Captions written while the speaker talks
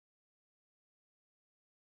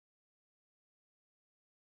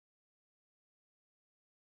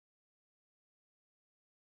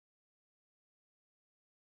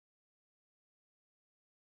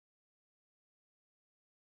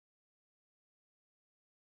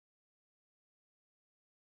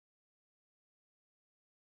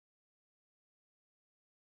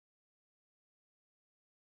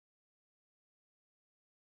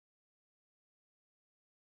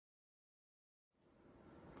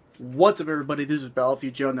What's up, everybody? This is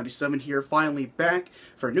Battlefield Joe 97 here, finally back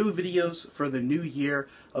for new videos for the new year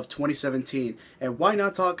of 2017. And why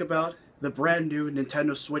not talk about the brand new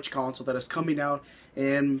Nintendo Switch console that is coming out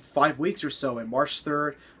in 5 weeks or so, on March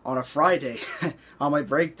 3rd on a Friday, on my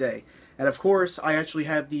break day. And of course, I actually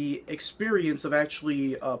had the experience of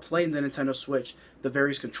actually playing the Nintendo Switch, the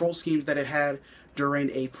various control schemes that it had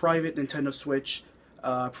during a private Nintendo Switch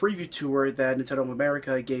preview tour that Nintendo of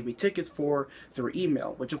America gave me tickets for through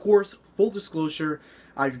email, which of course, full disclosure,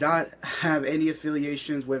 I do not have any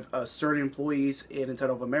affiliations with certain employees in Nintendo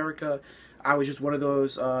of America. I was just one of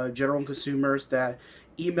those general consumers that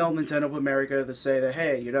emailed Nintendo of America to say that,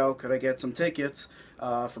 hey, could I get some tickets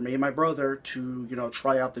for me and my brother to,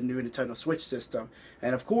 try out the new Nintendo Switch system.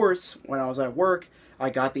 And of course, when I was at work, I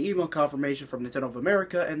got the email confirmation from Nintendo of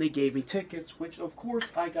America, and they gave me tickets, which of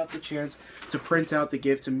course I got the chance to print out to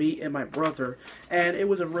give to me and my brother. And it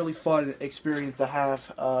was a really fun experience to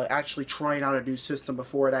have, actually trying out a new system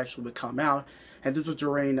before it actually would come out. And this was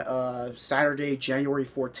during Saturday, January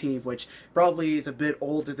 14th, which probably is a bit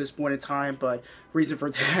old at this point in time, but reason for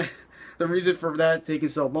that, the reason for that taking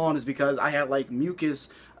so long is because I had like mucus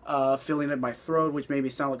filling in my throat, which made me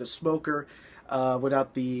sound like a smoker.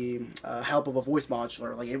 Without the help of a voice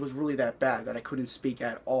modulator. Like, it was really that bad that I couldn't speak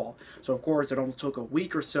at all. So of course it almost took a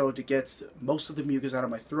week or so to get most of the mucus out of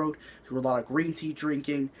my throat through a lot of green tea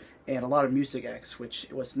drinking and a lot of Mucinex, which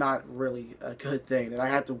was not really a good thing. And I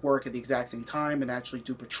had to work at the exact same time and actually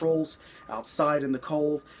do patrols outside in the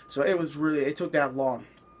cold. So it took that long.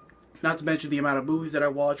 Not to mention the amount of movies that I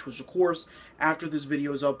watched, which of course, after this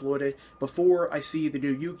video is uploaded, before I see the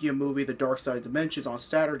new Yu-Gi-Oh movie, The Dark Side of Dimensions, on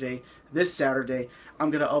this Saturday, I'm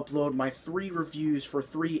going to upload my 3 reviews for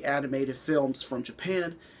 3 animated films from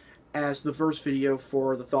Japan as the first video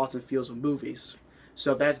for the thoughts and feels of movies.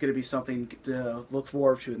 So that's going to be something to look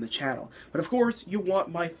forward to in the channel. But of course, you want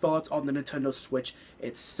my thoughts on the Nintendo Switch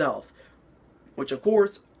itself, which of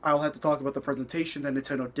course, I'll have to talk about the presentation that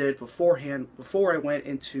Nintendo did beforehand, before I went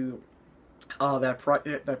into that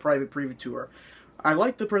private preview tour. I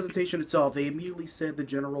liked the presentation itself. They immediately said the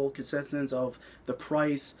general consensus of the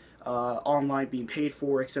price, online being paid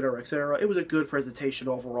for, etc., etc. It was a good presentation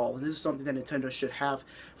overall, and this is something that Nintendo should have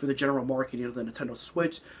for the general marketing of the Nintendo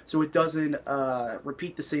Switch, so it doesn't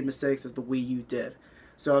repeat the same mistakes as the Wii U did.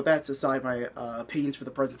 So that's aside my opinions for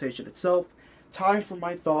the presentation itself. Time for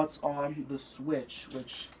my thoughts on the Switch,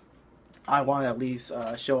 which I want to at least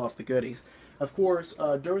show off the goodies. Of course,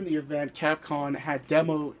 during the event, Capcom had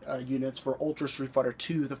demo units for Ultra Street Fighter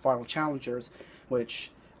 2, The Final Challengers,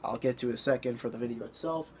 which I'll get to in a second for the video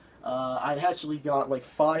itself. I actually got like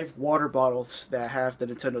 5 water bottles that have the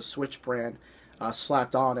Nintendo Switch brand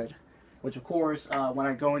slapped on it, which of course, when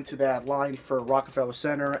I go into that line for Rockefeller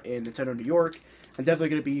Center in Nintendo New York, I'm definitely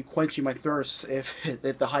going to be quenching my thirst if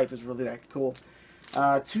the hype is really that cool.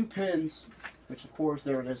 2 pins, which of course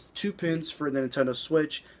there it is, 2 pins for the Nintendo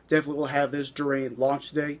Switch. Definitely will have this during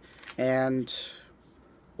launch day, and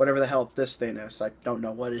whatever the hell this thing is, I don't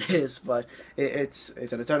know what it is, but it's a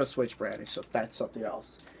Nintendo Switch brand, so that's something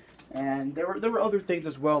else. And there were other things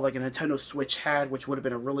as well, like a Nintendo Switch hat, which would have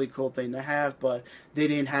been a really cool thing to have, but they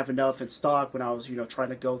didn't have enough in stock when I was, trying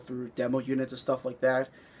to go through demo units and stuff like that.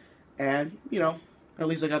 And, at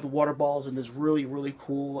least I got the water balls and this really, really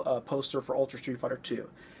cool poster for Ultra Street Fighter 2.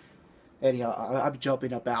 Anyhow, I'm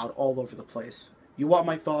jumping about all over the place. You want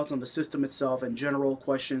my thoughts on the system itself and general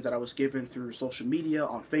questions that I was given through social media,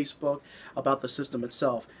 on Facebook, about the system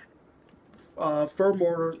itself.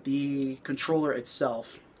 Furthermore, the controller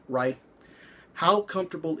itself, right? How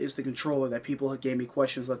comfortable is the controller that people gave me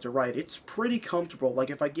questions left to right? It's pretty comfortable.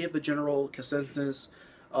 Like, if I give the general consensus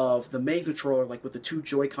of the main controller, like with the 2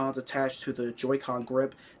 Joy-Cons attached to the Joy-Con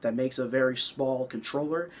grip that makes a very small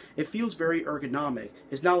controller, it feels very ergonomic.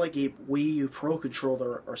 It's not like a Wii U Pro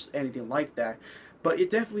controller or anything like that, but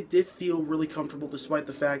it definitely did feel really comfortable, despite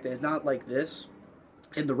the fact that it's not like this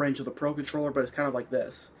in the range of the Pro controller, but it's kind of like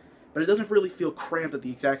this. But it doesn't really feel cramped at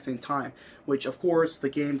the exact same time, which of course the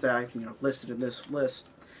games that I've listed in this list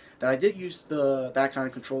that I did use that kind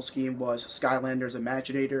of control scheme was Skylanders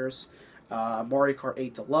Imaginators, Mario Kart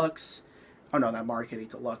 8 Deluxe. Oh no, not Mario Kart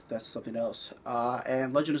 8 Deluxe, that's something else.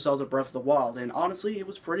 And Legend of Zelda Breath of the Wild. And honestly, it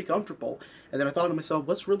was pretty comfortable. And then I thought to myself,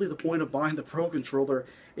 what's really the point of buying the Pro controller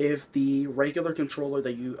if the regular controller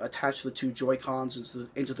that you attach the 2 Joy-Cons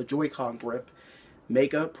into the Joy-Con grip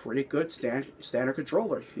make a pretty good standard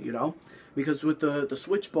controller, Because with the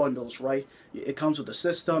Switch bundles, right, it comes with the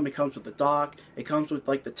system, it comes with the dock, it comes with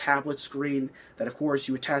like the tablet screen that of course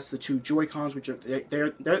you attach the 2 Joy-Cons, which are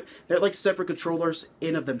they're like separate controllers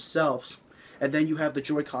in of themselves. and then you have the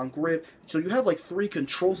Joy-Con grip. So you have like 3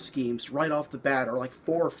 control schemes right off the bat, or like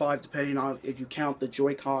 4 or 5 depending on if you count the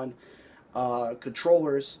Joy-Con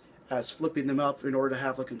controllers as flipping them up in order to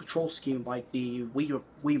have like a control scheme like the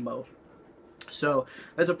Wiimote. So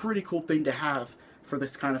that's a pretty cool thing to have for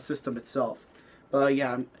this kind of system itself. But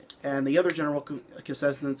yeah, and the other general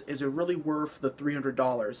consensus is it really worth the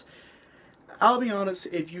 $300? I'll be honest,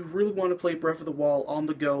 if you really want to play Breath of the Wild on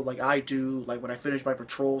the go like I do, like when I finish my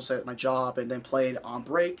patrols at my job and then play it on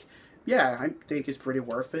break, yeah, I think it's pretty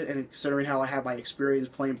worth it. And considering how I have my experience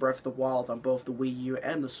playing Breath of the Wild on both the Wii U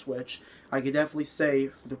and the Switch, I can definitely say,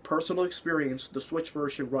 from the personal experience, the Switch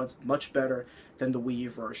version runs much better than the Wii U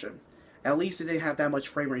version. At least it didn't have that much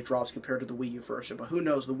frame rate drops compared to the Wii U version. But who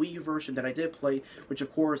knows, the Wii U version that I did play, which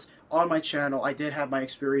of course, on my channel, I did have my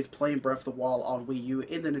experience playing Breath of the Wild on Wii U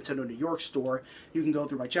in the Nintendo New York store. You can go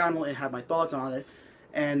through my channel and have my thoughts on it.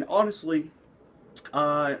 And honestly,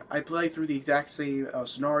 I played through the exact same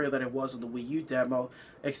scenario that it was in the Wii U demo,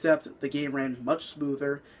 except the game ran much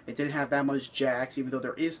smoother. It didn't have that much jacks, even though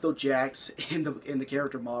there is still jacks in the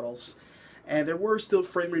character models. And there were still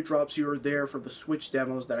frame rate drops here or there from the Switch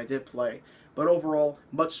demos that I did play. But overall,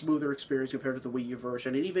 much smoother experience compared to the Wii U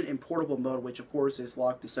version. And even in portable mode, which of course is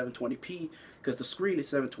locked to 720p, because the screen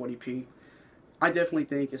is 720p, I definitely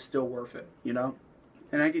think it's still worth it, you know?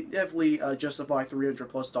 And I can definitely justify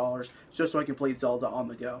 $300+ just so I can play Zelda on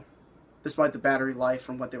the go. Despite the battery life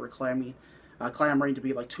from what they were clamoring to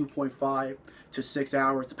be like 2.5 to 6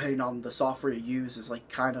 hours, depending on the software you use, is like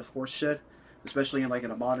kind of horseshit, especially in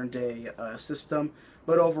a modern day system.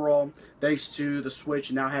 But overall, thanks to the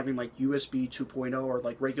Switch now having like USB 2.0 or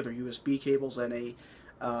like regular USB cables and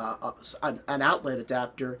an outlet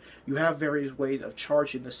adapter, you have various ways of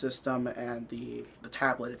charging the system and the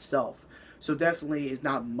tablet itself. So definitely is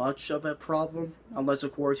not much of a problem, unless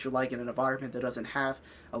of course you're like in an environment that doesn't have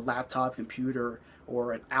a laptop, computer,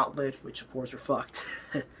 or an outlet, which of course you're fucked,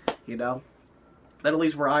 you know? But at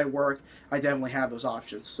least where I work, I definitely have those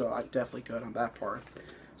options, so I'm definitely good on that part.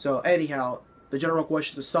 So anyhow, the general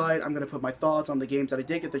questions aside, I'm going to put my thoughts on the games that I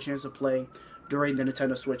did get the chance to play during the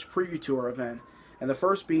Nintendo Switch Preview Tour event. And the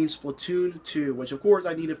first being Splatoon 2, which of course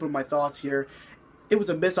I need to put my thoughts here. It was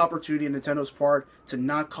a missed opportunity on Nintendo's part to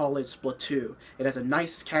not call it Splatoon. It has a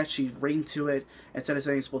nice, catchy ring to it, instead of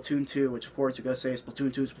saying Splatoon 2, which of course you're going to say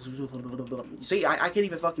Splatoon 2, Splatoon 2, blah, blah, blah. You see, I can't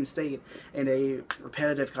even fucking say it in a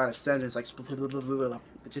repetitive kind of sentence like Splatoon, blah, blah, blah.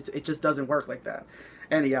 It just doesn't work like that.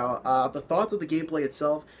 Anyhow, the thoughts of the gameplay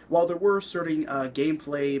itself, while there were certain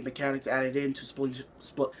gameplay mechanics added into Splatoon,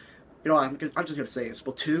 I'm just going to say it,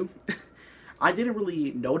 Splatoon. I didn't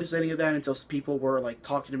really notice any of that until people were like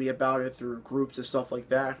talking to me about it through groups and stuff like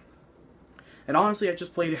that. And honestly, I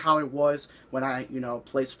just played it how it was when I,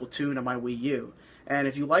 played Splatoon on my Wii U. And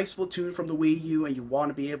if you like Splatoon from the Wii U and you want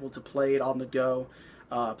to be able to play it on the go,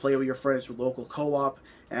 play with your friends through local co-op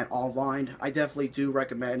and online, I definitely do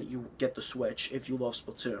recommend you get the Switch if you love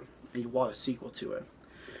Splatoon and you want a sequel to it.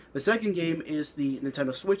 The second game is the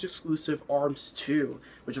Nintendo Switch exclusive ARMS 2,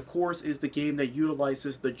 which of course is the game that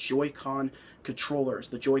utilizes the Joy-Con controllers,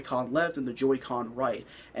 the Joy-Con left and the Joy-Con right.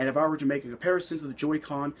 And if I were to make a comparison to the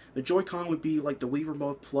Joy-Con would be like the Wii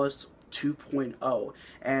Remote Plus 2.0.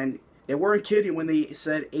 And they weren't kidding when they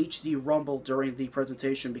said HD Rumble during the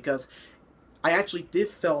presentation, because I actually did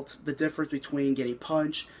felt the difference between getting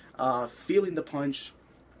punch, feeling the punch,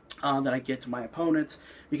 that I get to my opponents,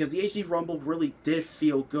 because the HD Rumble really did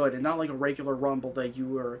feel good, and not like a regular Rumble that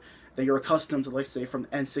you're accustomed to, let's say, from the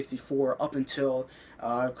N64 up until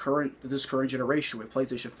this current generation with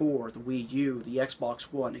PlayStation 4, the Wii U, the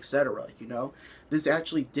Xbox One, etc. This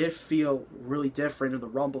actually did feel really different in the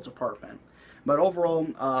Rumble department. But overall,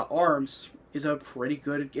 ARMS is a pretty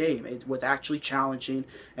good game. It was actually challenging,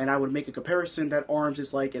 and I would make a comparison that ARMS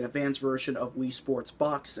is like an advanced version of Wii Sports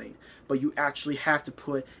Boxing, but you actually have to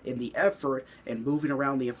put in the effort and moving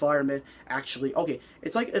around the environment.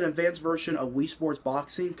 It's like an advanced version of Wii Sports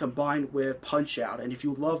Boxing combined with Punch-Out, and if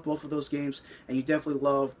you love both of those games, and you definitely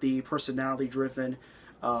love the personality-driven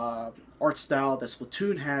art style that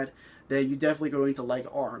Splatoon had, then you're definitely going to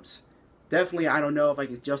like ARMS. Definitely, I don't know if I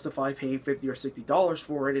can justify paying $50 or $60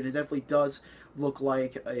 for it, and it definitely does look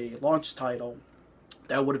like a launch title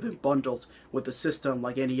that would have been bundled with the system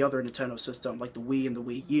like any other Nintendo system, like the Wii and the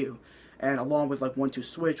Wii U. And along with like 1-2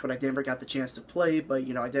 Switch, when I never got the chance to play, but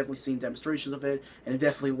I definitely seen demonstrations of it, and it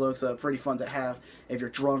definitely looks pretty fun to have if you're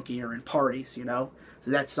drunk and you're in parties, So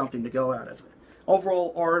that's something to go out of.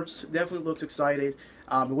 Overall, ARMS definitely looks excited.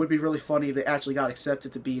 It would be really funny if they actually got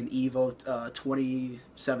accepted to be in EVO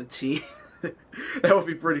 2017. That would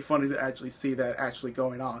be pretty funny to actually see that actually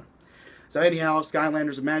going on. So anyhow,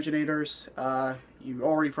 Skylanders Imaginators, you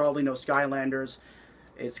already probably know Skylanders.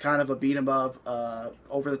 It's kind of a beat 'em up,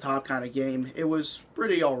 over the top kind of game. It was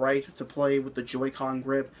pretty alright to play with the Joy-Con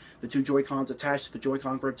grip, the two Joy-Cons attached to the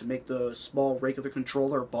Joy-Con grip to make the small regular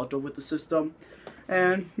controller bundle with the system.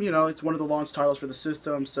 And, you know, it's one of the launch titles for the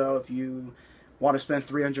system, so if you want to spend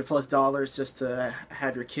 $300+ just to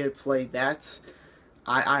have your kid play that,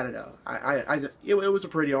 I don't know. It was a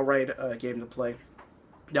pretty alright game to play.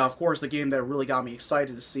 Now, of course, the game that really got me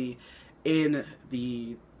excited to see in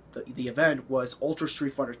the event was Ultra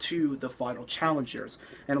Street Fighter 2: The Final Challengers,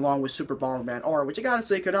 and along with Super Bomberman R, which I gotta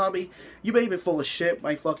say, Konami, you may have been full of shit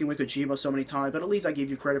by fucking with Kojima so many times, but at least I gave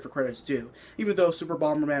you credit for credit's due. Even though Super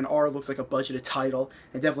Bomberman R looks like a budgeted title,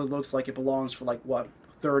 it definitely looks like it belongs for like, what,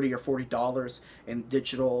 $30 or $40 in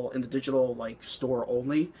the digital like store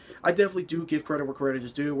only. I definitely do give credit where credit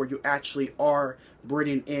is due, where you actually are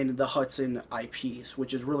bringing in the Hudson IPs,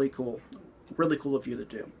 which is really cool of you to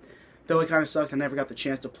do. Though it kind of sucks I never got the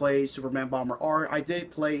chance to play Superman Bomber R, I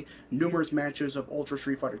did play numerous matches of Ultra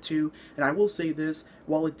Street Fighter 2, and I will say this,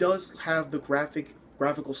 while it does have the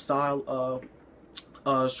graphical style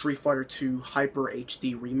of Street Fighter 2 Hyper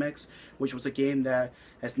HD Remix, which was a game that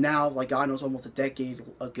has now, like God knows, almost a decade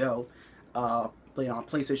ago, played on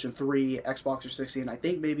PlayStation 3, Xbox 360, and I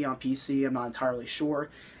think maybe on PC, I'm not entirely sure.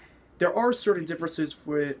 There are certain differences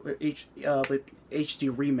with HD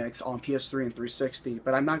Remix on PS3 and 360,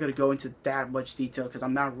 but I'm not going to go into that much detail because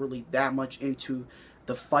I'm not really that much into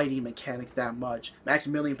the fighting mechanics that much.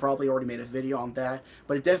 Maximilian probably already made a video on that,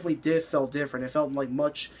 but it definitely felt different. It felt like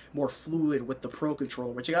much more fluid with the Pro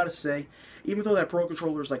Controller, which I gotta say, even though that Pro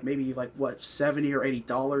Controller is like maybe like what, $70 or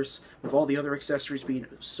 $80, with all the other accessories being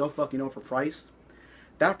so fucking overpriced,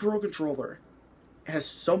 that Pro Controller has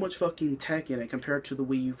so much fucking tech in it compared to the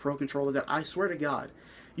Wii U Pro Controller that I swear to God,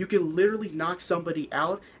 you can literally knock somebody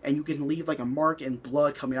out and you can leave like a mark and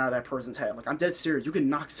blood coming out of that person's head. Like, I'm dead serious. You can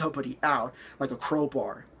knock somebody out like a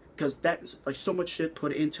crowbar. Because that's like so much shit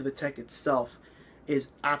put into the tech itself is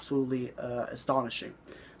absolutely astonishing.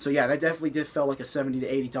 So yeah, that definitely did feel like a $70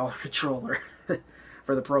 to $80 controller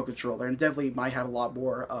for the Pro Controller. And definitely might have a lot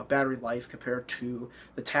more battery life compared to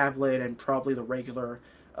the tablet and probably the regular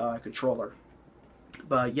controller.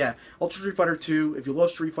 But yeah, Ultra Street Fighter 2, if you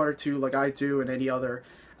love Street Fighter 2 like I do and any other,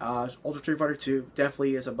 Ultra Street Fighter 2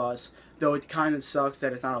 definitely is a must. Though it kind of sucks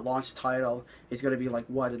that it's not a launch title. It's going to be like,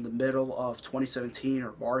 what, in the middle of 2017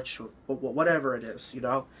 or March or whatever it is, you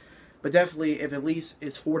know? But definitely, if at least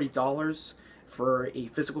it's $40 for a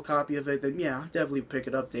physical copy of it, then yeah, definitely pick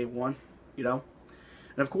it up day one, you know?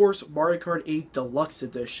 And of course, Mario Kart 8 Deluxe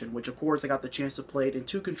Edition, which of course I got the chance to play it in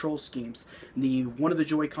two control schemes. One of the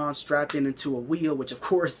Joy-Cons strapped into a wheel, which of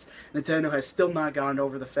course Nintendo has still not gotten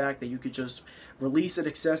over the fact that you could just release an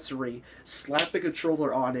accessory, slap the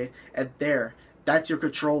controller on it, and there, that's your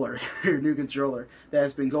controller, your new controller. That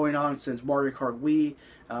has been going on since Mario Kart Wii,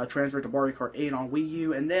 transferred to Mario Kart 8 on Wii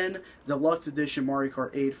U, and then Deluxe Edition Mario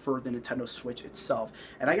Kart 8 for the Nintendo Switch itself.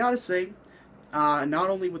 And I gotta say, not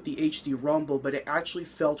only with the HD Rumble, but it actually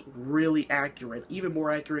felt really accurate, even more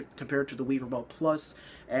accurate compared to the Wii Remote Plus,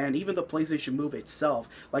 and even the PlayStation Move itself.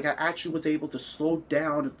 Like, I actually was able to slow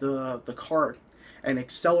down the kart and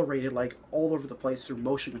accelerate it like all over the place through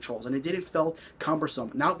motion controls, and it didn't feel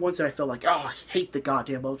cumbersome. Not once did I feel like, oh, I hate the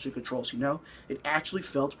goddamn motion controls, you know? It actually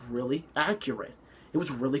felt really accurate. It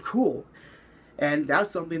was really cool. And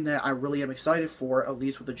that's something that I really am excited for, at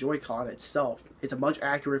least with the Joy-Con itself. It's a much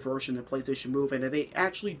accurate version of the PlayStation Move, and if they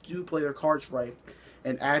actually do play their cards right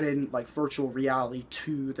and add in like virtual reality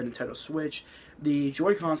to the Nintendo Switch, the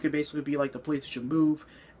Joy-Cons can basically be like the PlayStation Move,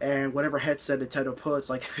 and whatever headset Nintendo puts,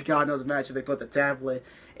 like God knows, imagine they put the tablet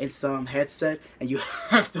in some headset and you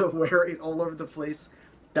have to wear it all over the place.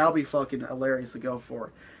 That'll be fucking hilarious to go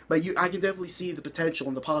for. But I can definitely see the potential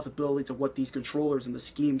and the possibilities of what these controllers and the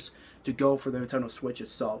schemes to go for the Nintendo Switch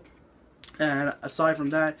itself. And aside from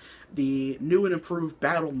that, the new and improved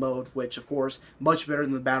battle mode, which of course, much better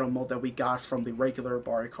than the battle mode that we got from the regular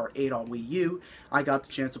Mario Kart 8 on Wii U, I got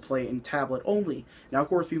the chance to play in tablet only. Now, of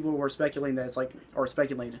course, people were speculating that it's like,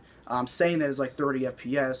 saying that it's like 30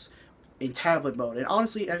 FPS in tablet mode. And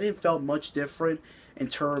honestly, I didn't feel much different in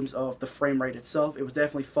terms of the frame rate itself. It was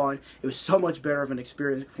definitely fun. It was so much better of an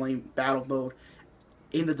experience playing battle mode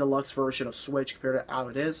in the deluxe version of Switch compared to how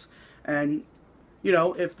it is. And you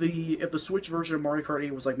know, if the Switch version of Mario Kart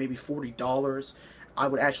 8 was like maybe $40, I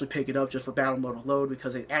would actually pick it up just for battle mode alone,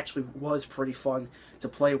 because it actually was pretty fun to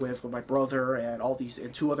play with my brother and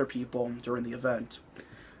and two other people during the event.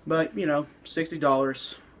 But you know,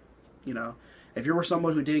 $60, you know, if you were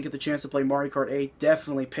someone who didn't get the chance to play Mario Kart 8,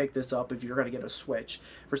 definitely pick this up if you're going to get a Switch.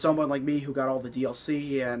 For someone like me who got all the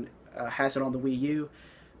DLC and has it on the Wii U,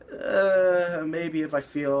 maybe if I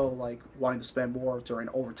feel like wanting to spend more during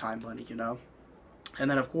overtime money, you know. And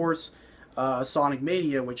then of course, Sonic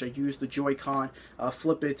Mania, which I used the Joy-Con,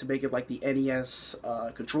 flip it to make it like the NES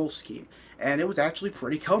control scheme, and it was actually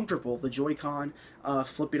pretty comfortable. The Joy-Con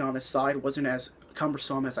flipping on its side wasn't as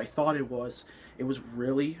cumbersome as I thought it was. It was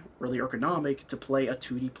really, really ergonomic to play a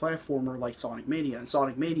 2D platformer like Sonic Mania, and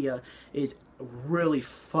Sonic Mania is really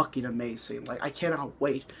fucking amazing. Like, I cannot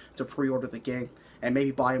wait to pre-order the game and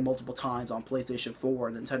maybe buy it multiple times on PlayStation 4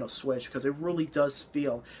 and Nintendo Switch, because it really does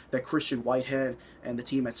feel that Christian Whitehead and the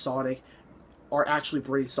team at Sonic are actually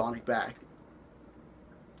bringing Sonic back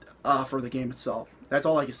for the game itself. That's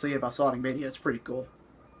all I can say about Sonic Mania. It's pretty cool.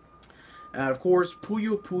 And of course,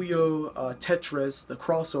 Puyo Puyo Tetris, the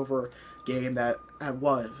crossover game that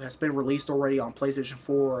has been released already on PlayStation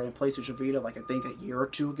 4 and PlayStation Vita, like I think a year or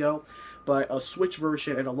two ago. But a Switch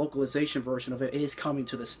version and a localization version of it is coming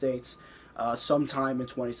to the States sometime in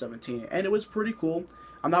 2017, and it was pretty cool.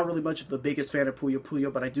 I'm not really much of the biggest fan of Puyo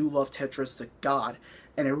Puyo, but I do love Tetris to God,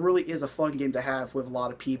 and it really is a fun game to have with a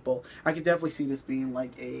lot of people. I could definitely see this being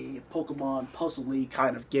like a Pokemon puzzle-y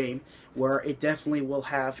kind of game, where it definitely will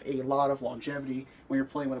have a lot of longevity when you're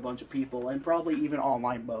playing with a bunch of people, and probably even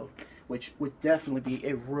online mode, which would definitely be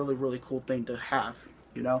a really, really cool thing to have,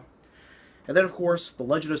 you know? And then, of course, The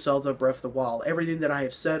Legend of Zelda Breath of the Wild. Everything that I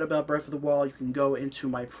have said about Breath of the Wild, you can go into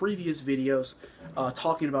my previous videos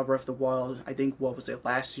talking about Breath of the Wild. I think, what was it,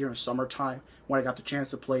 last year in summertime, when I got the chance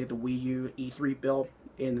to play the Wii U E3 build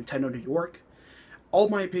in Nintendo New York. All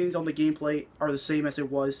my opinions on the gameplay are the same as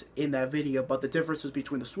it was in that video, but the differences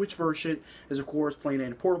between the Switch version is, of course, playing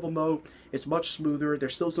in portable mode. It's much smoother.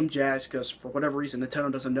 There's still some jazz, because for whatever reason,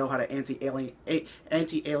 Nintendo doesn't know how to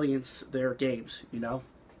anti-aliens their games, you know?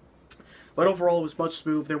 But overall, it was much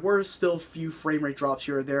smooth. There were still a few frame rate drops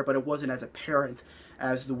here or there, but it wasn't as apparent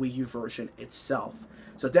as the Wii U version itself.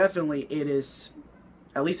 So definitely it is,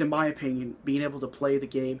 at least in my opinion, being able to play the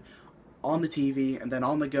game on the TV and then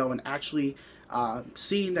on the go, and actually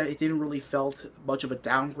seeing that it didn't really felt much of a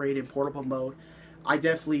downgrade in portable mode. I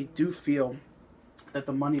definitely do feel that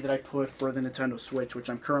the money that I put for the Nintendo Switch, which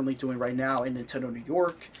I'm currently doing right now in Nintendo New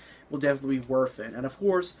York, will definitely be worth it. And of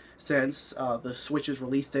course, since the Switch's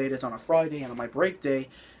release date is on a Friday and on my break day,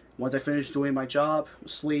 once I finish doing my job,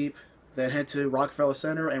 sleep, then head to Rockefeller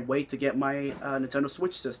Center and wait to get my Nintendo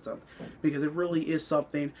Switch system, because it really is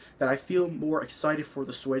something that I feel more excited for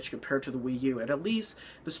the Switch compared to the Wii U. And at least,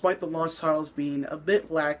 despite the launch titles being a bit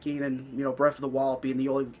lacking, and you know, Breath of the Wild being the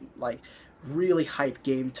only like really hyped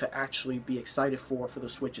game to actually be excited for the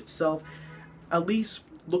Switch itself, at least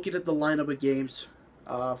looking at the lineup of games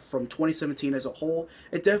from 2017 as a whole,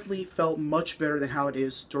 it definitely felt much better than how it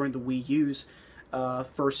is during the Wii U's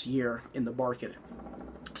first year in the market.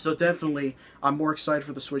 So definitely, I'm more excited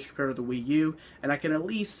for the Switch compared to the Wii U, and I can at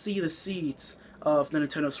least see the seeds of the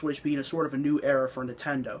Nintendo Switch being a sort of a new era for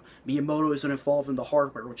Nintendo. Miyamoto isn't involved in the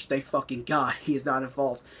hardware, which thank fucking God he is not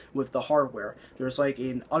involved with the hardware. There's like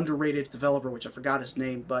an underrated developer, which I forgot his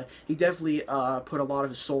name, but he definitely put a lot of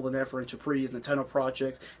his soul and effort into previous Nintendo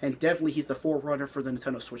projects, and definitely he's the forerunner for the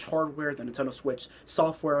Nintendo Switch hardware, the Nintendo Switch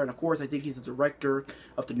software, and of course I think he's the director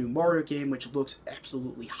of the new Mario game, which looks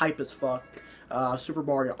absolutely hype as fuck. Super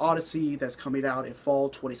Mario Odyssey, that's coming out in fall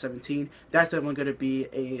 2017. That's definitely going to be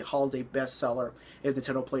a holiday bestseller if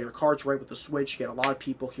Nintendo play their cards right with the Switch. Get a lot of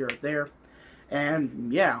people here and there.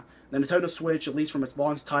 And yeah, the Nintendo Switch, at least from its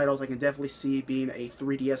launch titles, I can definitely see being a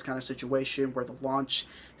 3DS kind of situation where the launch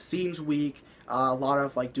seems weak. A lot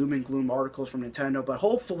of like doom and gloom articles from Nintendo, but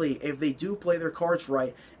hopefully if they do play their cards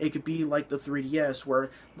right, it could be like the 3DS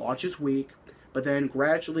where launch is weak, but then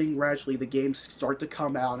gradually the games start to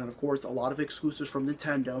come out, and of course a lot of exclusives from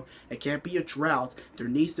Nintendo. It can't be a drought. There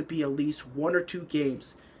needs to be at least one or two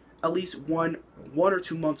games, at least one or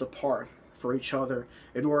 2 months apart for each other,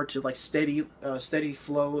 in order to like steady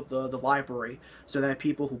flow the library, so that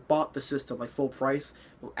people who bought the system like full price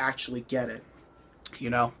will actually get it, you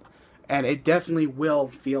know. And it definitely will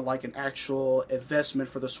feel like an actual investment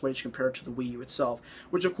for the Switch compared to the Wii U itself.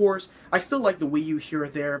 Which, of course, I still like the Wii U here or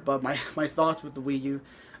there, but my thoughts with the Wii U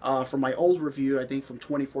from my old review, I think from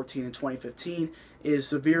 2014 and 2015, is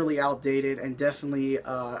severely outdated, and definitely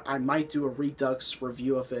I might do a Redux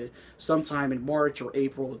review of it sometime in March or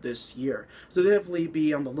April of this year. So definitely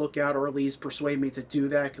be on the lookout, or at least persuade me to do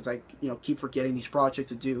that, because I keep forgetting these projects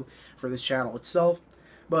to do for this channel itself.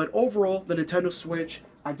 But overall, the Nintendo Switch,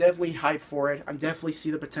 I'm definitely hyped for it. I definitely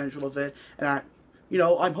see the potential of it, and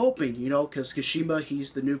I'm hoping, because Kashima,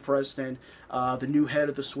 he's the new president, the new head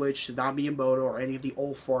of the Switch, not Miyamoto or any of the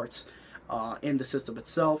old farts in the system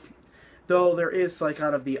itself. Though there is like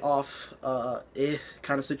kind of the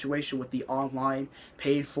kind of situation with the online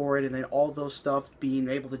paying for it and then all those stuff being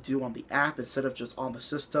able to do on the app instead of just on the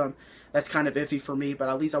system. That's kind of iffy for me, but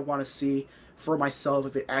at least I want to see for myself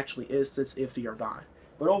if it actually is this iffy or not.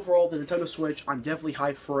 But overall, the Nintendo Switch, I'm definitely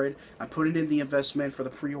hyped for it. I'm putting in the investment for the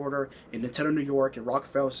pre-order in Nintendo New York and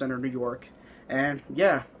Rockefeller Center, New York. And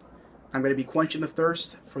yeah, I'm going to be quenching the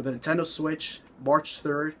thirst for the Nintendo Switch March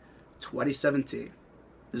 3rd, 2017.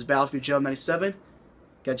 This is Battlefield Joe 97.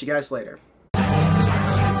 Catch you guys later.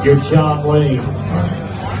 You're John Wayne.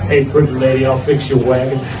 Hey, pretty lady, I'll fix your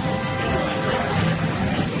wagon.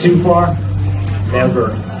 Too far?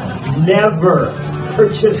 Never. Never.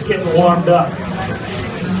 We're just getting warmed up.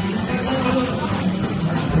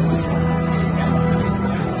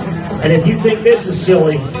 And if you think this is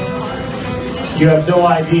silly, you have no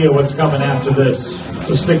idea what's coming after this.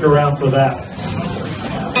 So stick around for that.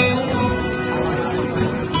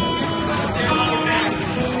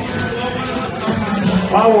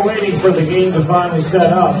 While we're waiting for the game to finally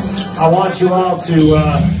set up, I want you all to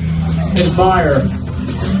admire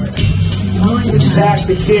Zach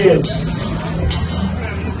the Kid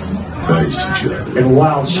and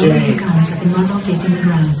Wild Shane.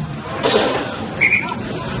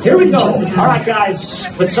 Here we go. All right, guys.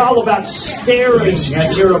 It's all about staring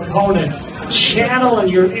at your opponent, channeling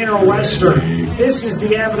your inner Western. This is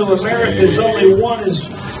the Avenue Americas. Only one is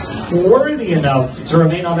worthy enough to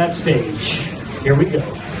remain on that stage. Here we go.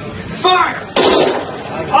 Fire!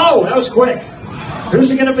 Oh, that was quick. Who's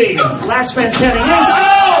it going to be? Last man standing is...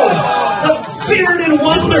 Oh! The bearded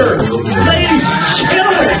wonder! Ladies and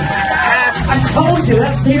gentlemen! I told you,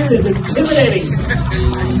 that beard is intimidating.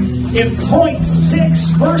 In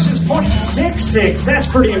 .6 versus .66. That's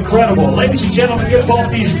pretty incredible. Ladies and gentlemen, give both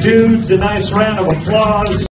these dudes a nice round of applause.